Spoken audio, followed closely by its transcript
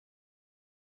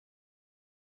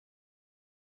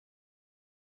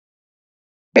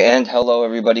And hello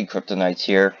everybody, Kryptonites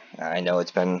here. I know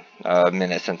it's been a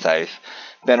minute since I've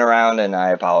been around, and I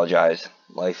apologize.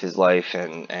 Life is life,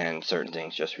 and certain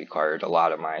things just required a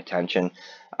lot of my attention.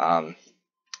 I've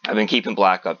been keeping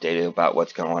Black updated about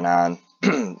what's going on,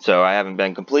 so I haven't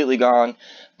been completely gone,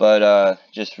 but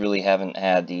just really haven't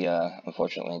had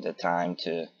unfortunately, the time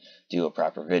to do a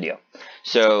proper video.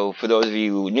 So for those of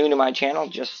you new to my channel,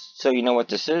 just so you know what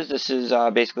this is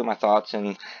basically my thoughts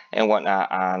and whatnot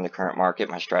on the current market,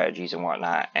 my strategies and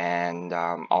whatnot, and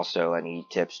also any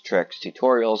tips, tricks,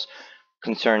 tutorials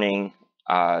concerning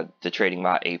the trading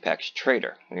bot Apex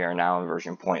Trader. We are now in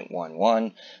version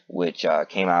 0.11, which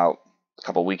came out a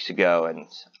couple weeks ago, and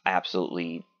it's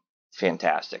absolutely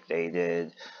fantastic. They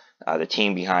did, the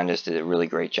team behind this did a really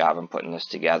great job in putting this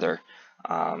together.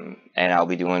 And I'll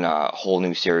be doing a whole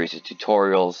new series of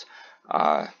tutorials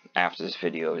after this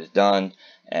video is done,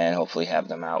 and hopefully have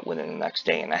them out within the next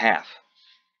day and a half.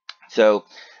 So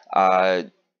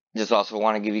just also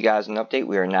want to give you guys an update.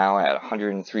 We are now at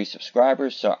 103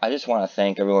 subscribers, so I just want to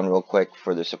thank everyone real quick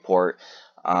for the support.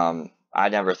 I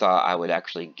never thought I would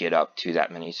actually get up to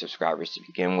that many subscribers to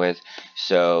begin with,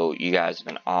 so you guys have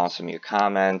been awesome. Your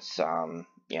comments, all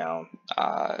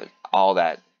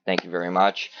that. Thank you very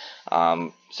much.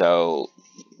 So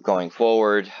going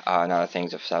forward, now that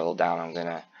things have settled down, I'm going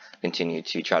to continue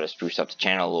to try to spruce up the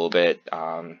channel a little bit,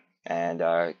 and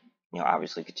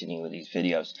obviously continue with these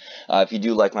videos. If you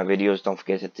do like my videos, don't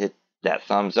forget to hit that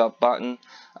thumbs up button.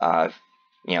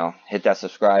 Hit that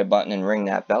subscribe button and ring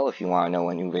that bell if you want to know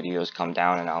when new videos come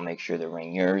down, and I'll make sure to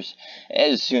ring yours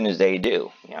as soon as they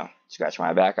do. Scratch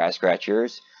my back, I scratch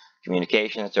yours.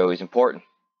 Communication, it's always important.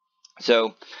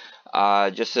 So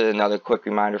just another quick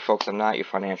reminder, folks, I'm not your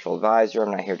financial advisor.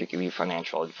 I'm not here to give you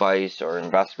financial advice or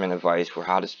investment advice for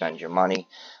how to spend your money.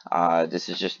 This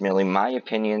is just merely my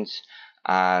opinions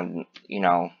on,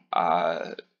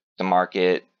 the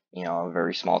market, a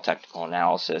very small technical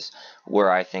analysis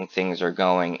where I think things are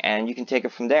going, and you can take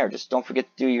it from there. Just don't forget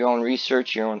to do your own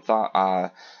research, your own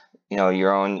thought,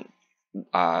 your own,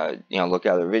 look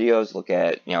at other videos,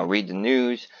 read the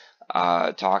news,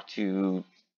 talk to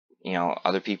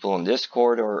other people in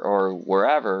Discord or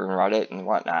wherever, and Reddit and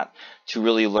whatnot, to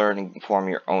really learn and form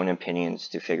your own opinions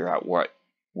to figure out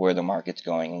where the market's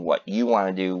going and what you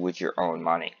want to do with your own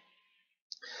money.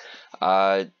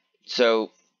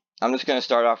 So I'm just going to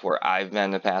start off where I've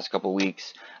been the past couple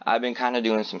weeks. I've been kind of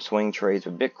doing some swing trades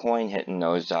with Bitcoin, hitting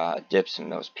those dips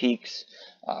and those peaks.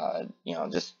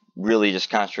 Just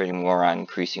concentrating more on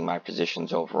increasing my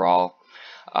positions overall.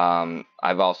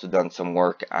 I've also done some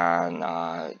work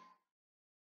on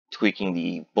tweaking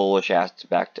the bullish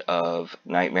aspect of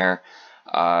Nightmare.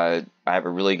 I have a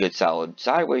really good solid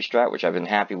sideways strat, which I've been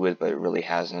happy with, but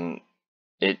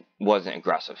it wasn't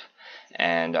aggressive.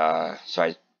 And so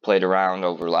I played around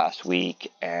over last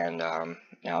week, and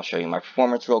I'll show you my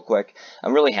performance real quick.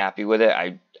 I'm really happy with it.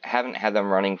 I haven't had them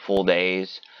running full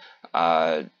days.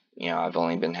 I've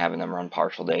only been having them run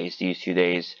partial days. These 2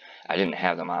 days, I didn't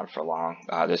have them on for long.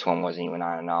 This one wasn't even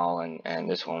on at all, and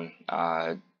this one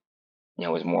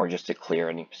was more just to clear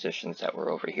any positions that were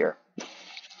over here.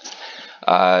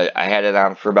 I had it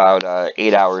on for about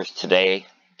 8 hours today,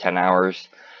 10 hours.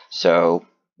 So,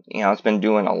 it's been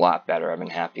doing a lot better. I've been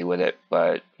happy with it.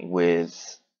 But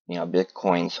with,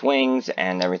 Bitcoin swings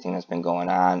and everything that's been going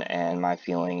on, and my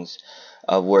feelings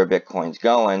of where Bitcoin's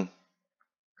going,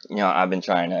 I've been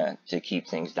trying to keep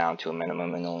things down to a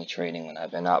minimum and only trading when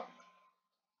I've been up.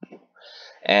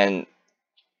 And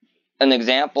an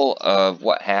example of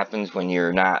what happens when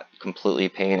you're not completely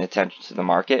paying attention to the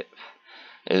market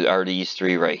are these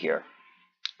three right here.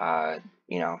 I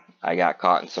got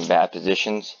caught in some bad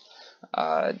positions.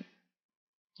 I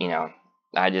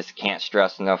just can't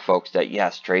stress enough, folks, that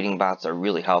yes, trading bots are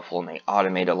really helpful and they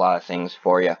automate a lot of things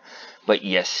for you, but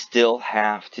you still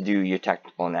have to do your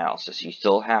technical analysis. You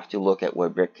still have to look at where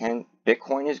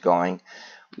Bitcoin is going,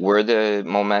 where the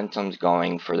momentum's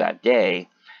going for that day.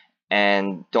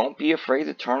 And don't be afraid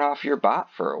to turn off your bot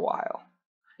for a while.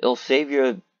 It'll save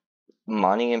you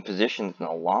money and positions in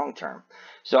the long term.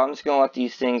 So I'm just going to let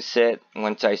these things sit.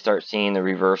 Once I start seeing the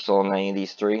reversal in any of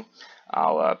these three,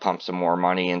 I'll pump some more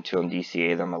money into them,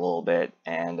 DCA them a little bit,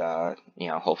 and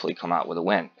hopefully come out with a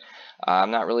win.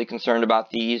 I'm not really concerned about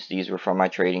these. These were from my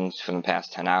tradings from the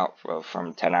past 10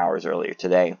 hours earlier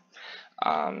today.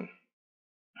 And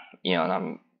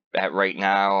right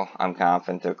now, I'm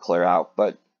confident to clear out,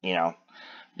 but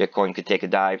Bitcoin could take a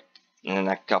dive in the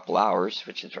next couple hours,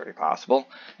 which is very possible,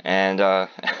 and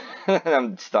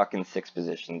I'm stuck in 6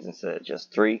 positions instead of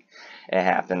just 3. It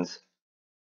happens,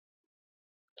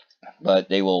 but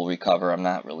they will recover. I'm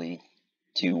not really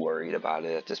too worried about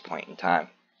it at this point in time.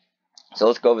 So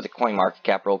let's go over the coin market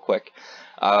cap real quick.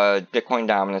 Bitcoin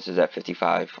dominance is at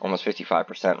 55, almost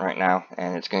 55% right now,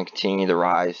 and it's going to continue to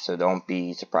rise. So don't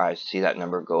be surprised to see that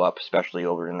number go up, especially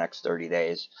over the next 30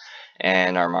 days.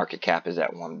 And our market cap is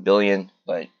at 1 billion,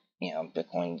 but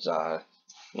Bitcoin's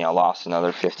lost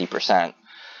another 50%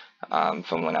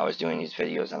 from when I was doing these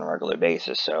videos on a regular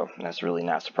basis. So that's really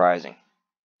not surprising.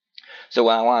 So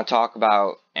what I want to talk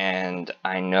about, and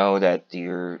I know that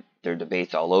there are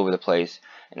debates all over the place,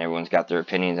 and everyone's got their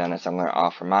opinions on this. I'm going to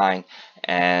offer mine,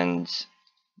 and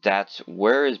that's,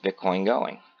 where is Bitcoin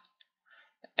going?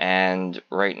 And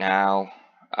right now,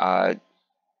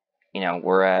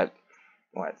 we're at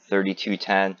what,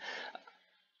 3210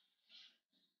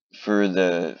 for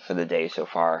the day so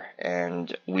far,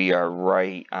 and we are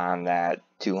right on that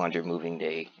 200 moving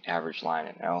day average line.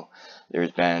 And now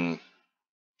there's been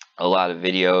a lot of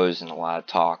videos and a lot of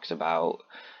talks about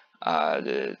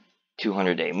the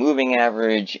 200-day moving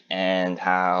average and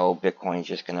how Bitcoin's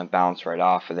just going to bounce right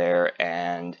off of there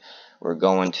and we're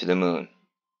going to the moon.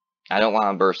 I don't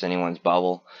want to burst anyone's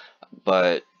bubble,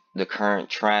 but the current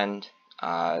trend,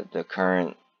 the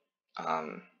current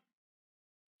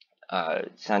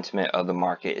sentiment of the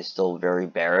market is still very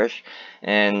bearish,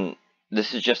 and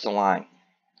this is just a line.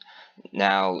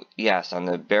 Now, yes, on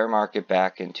the bear market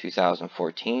back in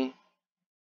 2014,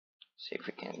 see if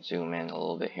we can zoom in a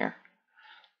little bit here.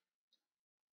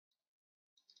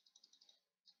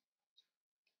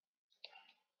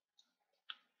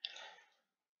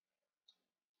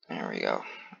 There we go.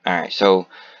 Alright, so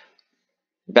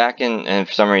back in, and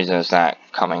for some reason it's not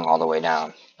coming all the way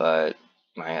down, but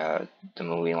my the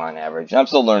moving line average. I'm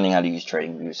still learning how to use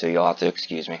TradingView, so you'll have to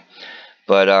excuse me.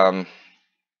 But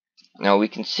now we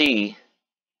can see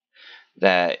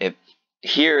that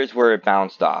here is where it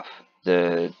bounced off.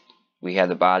 We had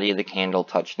the body of the candle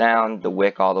touch down, the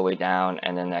wick all the way down,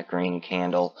 and then that green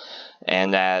candle,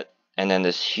 and then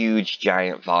this huge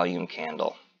giant volume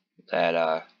candle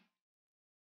that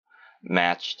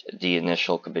matched the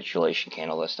initial capitulation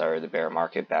candle that started the bear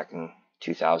market back in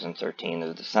 2013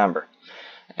 of December.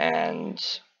 And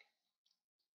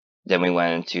then we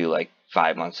went into like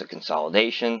 5 months of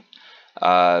consolidation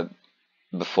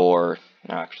before,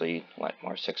 no, actually, what,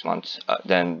 more 6 months,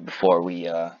 then before we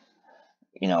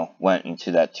went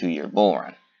into that 2-year bull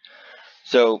run.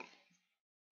 So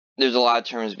there's a lot of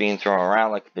terms being thrown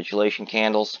around like capitulation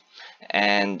candles,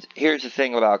 and here's the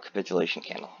thing about capitulation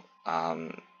candle.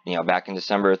 Back in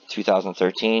December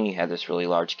 2013, you had this really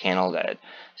large candle that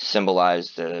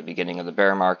symbolized the beginning of the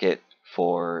bear market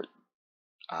for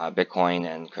Bitcoin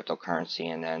and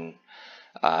cryptocurrency. And then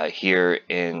here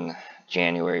in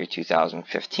January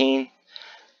 2015,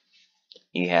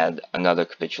 you had another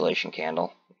capitulation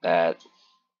candle that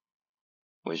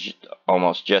was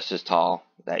almost just as tall,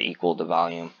 that equaled the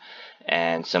volume,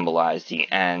 and symbolized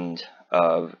the end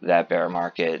of that bear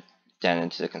market, then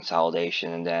into the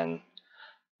consolidation, and then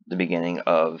the beginning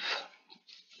of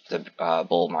the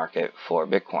bull market for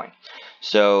Bitcoin.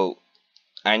 So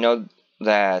I know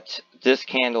that this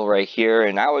candle right here,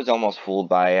 and I was almost fooled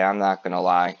by it, I'm not going to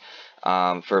lie.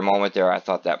 For a moment there, I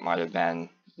thought that might have been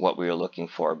what we were looking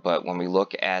for. But when we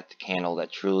look at the candle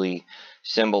that truly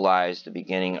symbolized the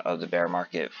beginning of the bear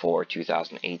market for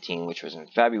 2018, which was in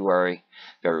February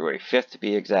 5th to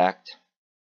be exact,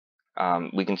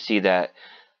 we can see that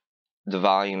the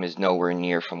volume is nowhere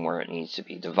near from where it needs to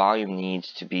be. The volume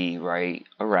needs to be right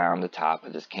around the top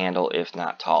of this candle, if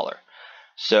not taller.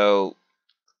 So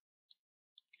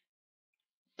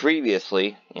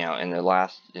previously, in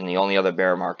the only other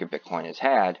bear market Bitcoin has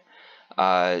had,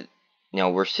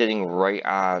 we're sitting right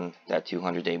on that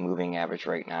 200-day moving average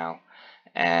right now.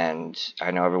 And I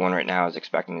know everyone right now is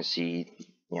expecting to see,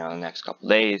 in the next couple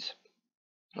days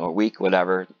or week,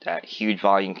 whatever, that huge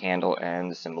volume candle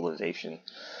and the symbolization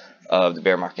of the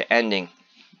bear market ending.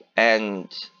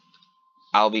 And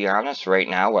I'll be honest, right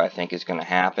now what I think is going to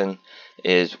happen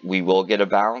is we will get a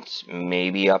bounce,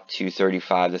 maybe up to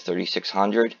 35 to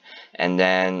 3600, and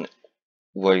then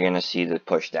we're going to see the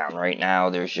push down. Right now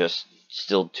there's just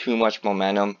still too much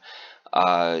momentum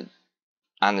on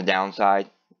the downside,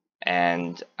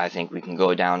 and I think we can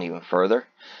go down even further.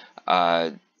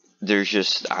 There's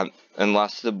just,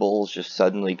 unless the bulls just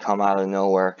suddenly come out of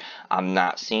nowhere, I'm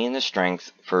not seeing the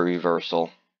strength for reversal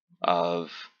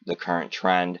of the current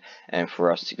trend and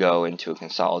for us to go into a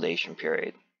consolidation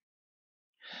period.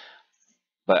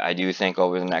 But I do think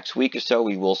over the next week or so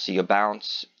we will see a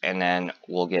bounce, and then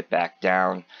we'll get back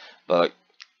down. But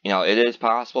it is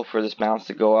possible for this bounce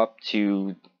to go up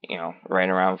to right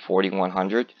around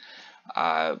 4100,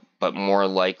 but more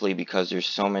likely, because there's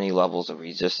so many levels of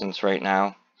resistance right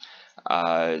now,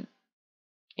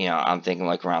 I'm thinking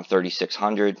like around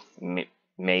 3,600,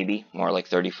 maybe more like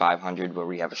 3,500, where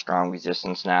we have a strong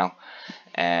resistance now,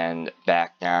 and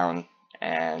back down.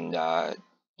 And our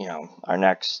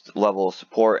next level of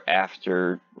support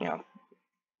after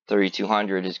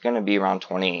 3,200 is going to be around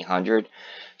 2,800.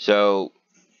 So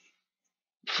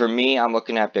for me, I'm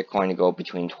looking at Bitcoin to go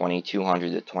between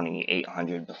 2,200 to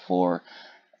 2,800 before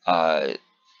a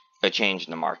change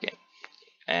in the market.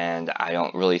 And I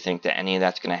don't really think that any of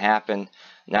that's going to happen,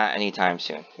 not anytime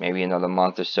soon. Maybe another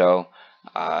month or so,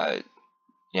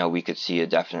 we could see a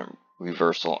definite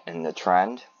reversal in the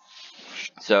trend.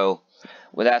 So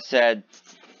with that said,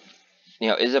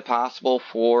 is it possible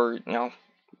for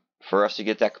us to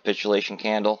get that capitulation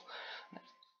candle,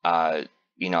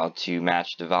 to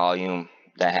match the volume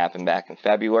that happened back in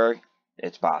February?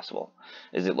 It's possible.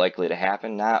 Is it likely to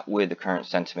happen? Not with the current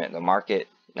sentiment in the market,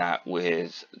 not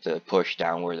with the push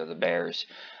downward of the bears,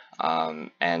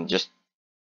 and just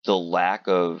the lack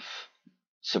of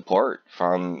support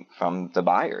from the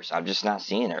buyers. I'm just not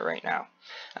seeing it right now.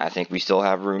 I think we still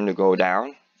have room to go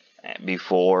down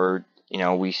before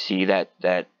we see that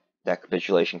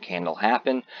capitulation candle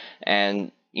happen,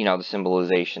 and the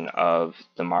symbolization of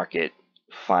the market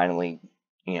finally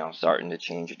starting to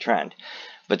change a trend.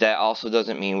 But that also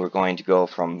doesn't mean we're going to go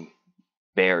from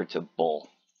bear to bull.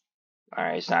 All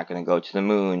right, it's not going to go to the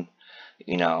moon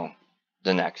the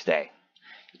next day.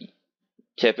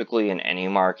 Typically in any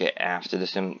market, after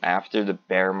the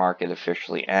bear market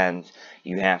officially ends,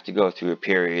 you have to go through a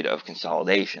period of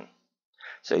consolidation.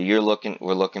 So we're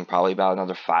looking probably about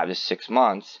another 5 to 6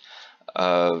 months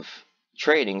of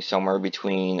trading somewhere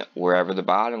between wherever the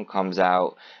bottom comes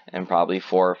out and probably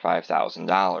 $4,000 or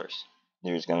 $5,000.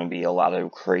 There's going to be a lot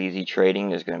of crazy trading.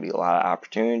 There's going to be a lot of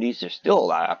opportunities. There's still a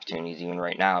lot of opportunities even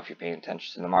right now if you're paying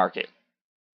attention to the market.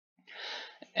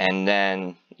 And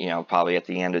then, probably at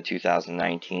the end of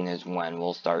 2019 is when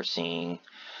we'll start seeing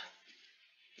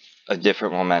a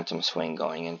different momentum swing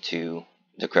going into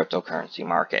the cryptocurrency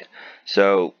market.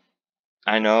 So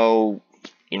I know,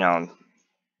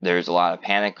 there's a lot of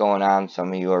panic going on.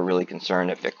 Some of you are really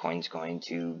concerned that Bitcoin's going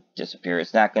to disappear.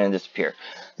 It's not going to disappear.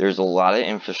 There's a lot of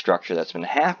infrastructure that's been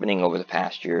happening over the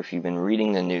past year. If you've been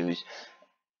reading the news,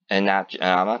 and I'm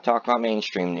not talking about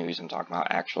mainstream news, I'm talking about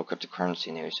actual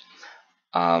cryptocurrency news.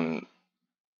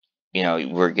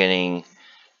 We're getting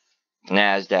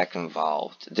NASDAQ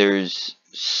involved. There's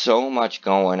so much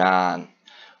going on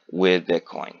with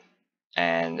Bitcoin.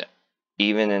 And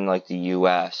even in like the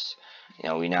US,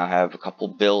 we now have a couple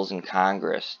bills in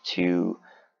Congress to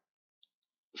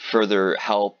further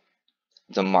help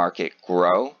the market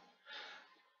grow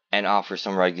and offer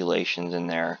some regulations in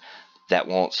there that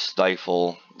won't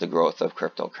stifle the growth of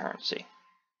cryptocurrency.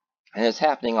 And it's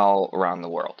happening all around the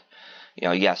world.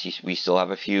 Yes, we still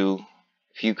have a few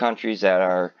countries that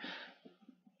are,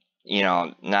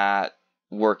 not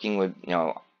working with,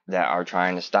 that are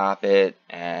trying to stop it,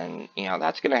 and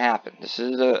that's going to happen. This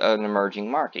is an emerging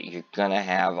market. You're going to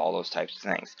have all those types of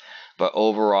things, but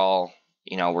overall,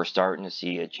 we're starting to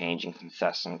see a change in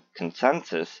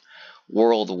consensus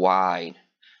worldwide,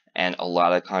 and a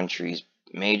lot of countries,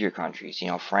 major countries,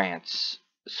 France,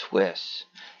 Swiss,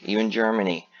 even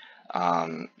Germany,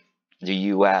 the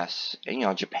US,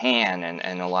 Japan,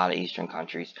 and a lot of Eastern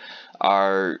countries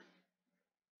are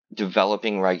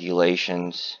developing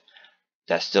regulations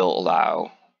that still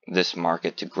allow this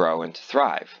market to grow and to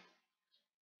thrive.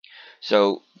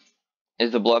 So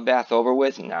is the bloodbath over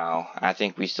with? No, I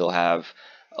think we still have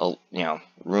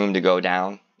room to go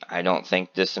down. I don't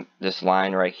think this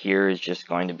line right here is just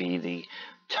going to be the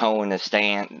toe in the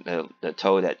sand, the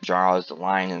toe that draws the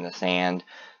line in the sand,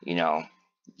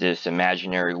 this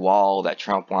imaginary wall that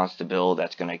Trump wants to build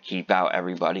that's going to keep out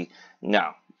everybody.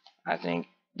 No, I think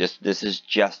this is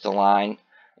just a line.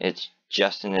 It's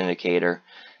just an indicator,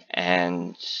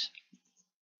 and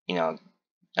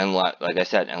unless, like I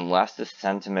said, unless the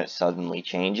sentiment suddenly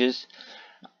changes,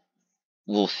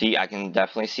 we'll see. I can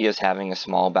definitely see us having a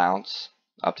small bounce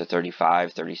up to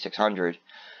 3,600,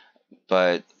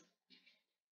 but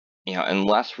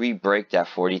unless we break that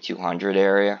 4,200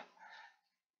 area,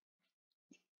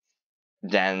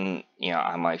 then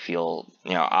I might feel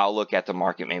I'll look at the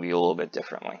market maybe a little bit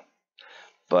differently.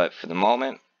 But for the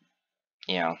moment,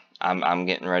 I'm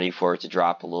getting ready for it to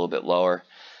drop a little bit lower.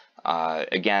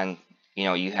 Again,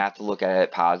 you have to look at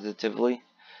it positively.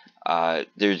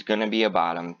 There's going to be a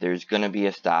bottom. There's going to be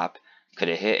a stop. Could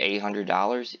it hit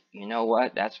 $800? You know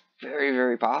what? That's very,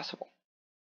 very possible.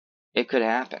 It could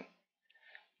happen.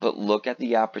 But look at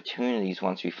the opportunities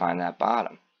once we find that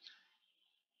bottom.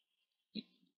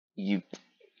 You're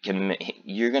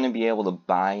going to be able to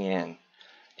buy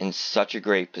in such a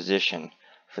great position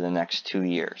for the next 2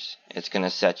 years. It's going to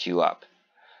set you up.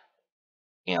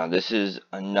 You know, this is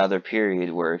another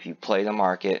period where if you play the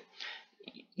market,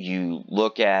 you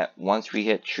look at, once we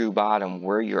hit true bottom,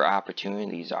 where your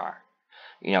opportunities are.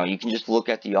 You know, you can just look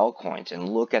at the altcoins and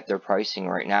look at their pricing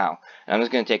right now. And I'm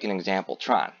just going to take an example,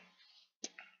 Tron.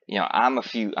 You know, I'm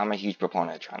a huge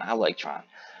proponent of Tron. I like Tron.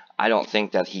 I don't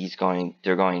think that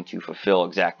they're going to fulfill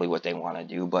exactly what they want to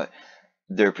do, but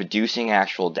they're producing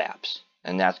actual dApps.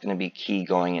 And that's going to be key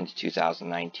going into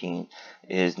 2019,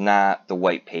 is not the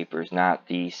white papers, not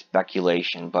the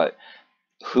speculation, but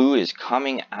who is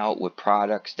coming out with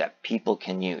products that people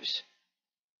can use.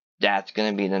 That's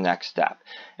going to be the next step.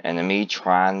 And to me,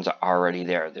 Tron's already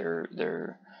there.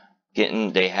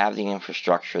 They have the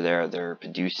infrastructure there. They're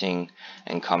producing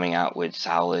and coming out with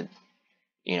solid,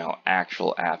 you know,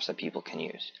 actual apps that people can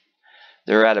use.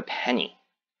 They're at a penny.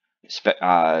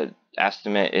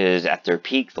 Estimate is at their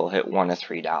peak they'll hit $1 to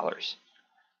 $3.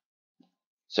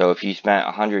 So if you spent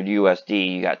 100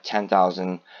 USD, you got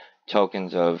 10,000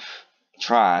 tokens of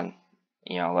Tron.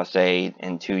 You know, let's say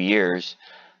in 2 years,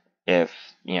 if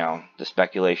you know the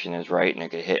speculation is right and it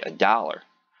could hit $1,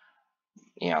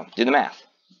 you know, do the math.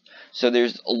 So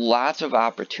there's lots of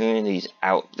opportunities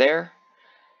out there.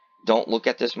 Don't look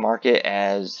at this market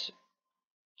as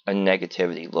a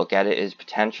negativity. Look at it as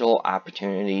potential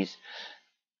opportunities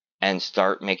and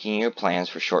start making your plans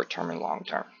for short-term and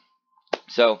long-term.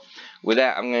 So with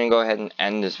that, I'm going to go ahead and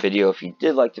end this video. If you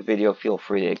did like the video, feel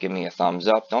free to give me a thumbs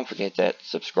up. Don't forget that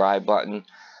subscribe button.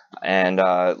 And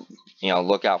you know,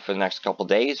 look out for the next couple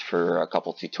days for a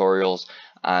couple tutorials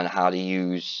on how to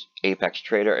use Apex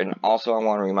Trader. And also, I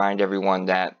want to remind everyone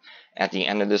that at the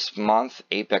end of this month,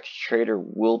 Apex Trader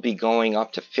will be going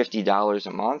up to $50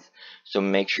 a month. So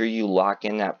make sure you lock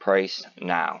in that price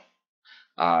now.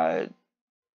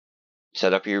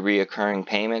 Set up your reoccurring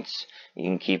payments. You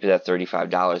can keep it at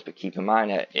 $35, but keep in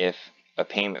mind that if a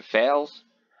payment fails,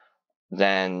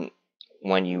 then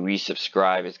when you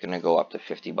resubscribe, it's going to go up to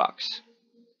 $50.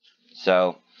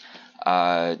 So,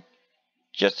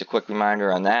 just a quick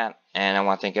reminder on that. And I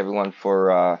want to thank everyone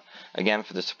for, again,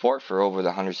 for the support for over the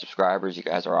 100 subscribers. You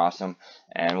guys are awesome.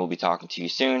 And we'll be talking to you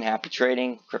soon. Happy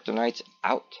trading. Crypto Knights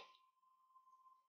out.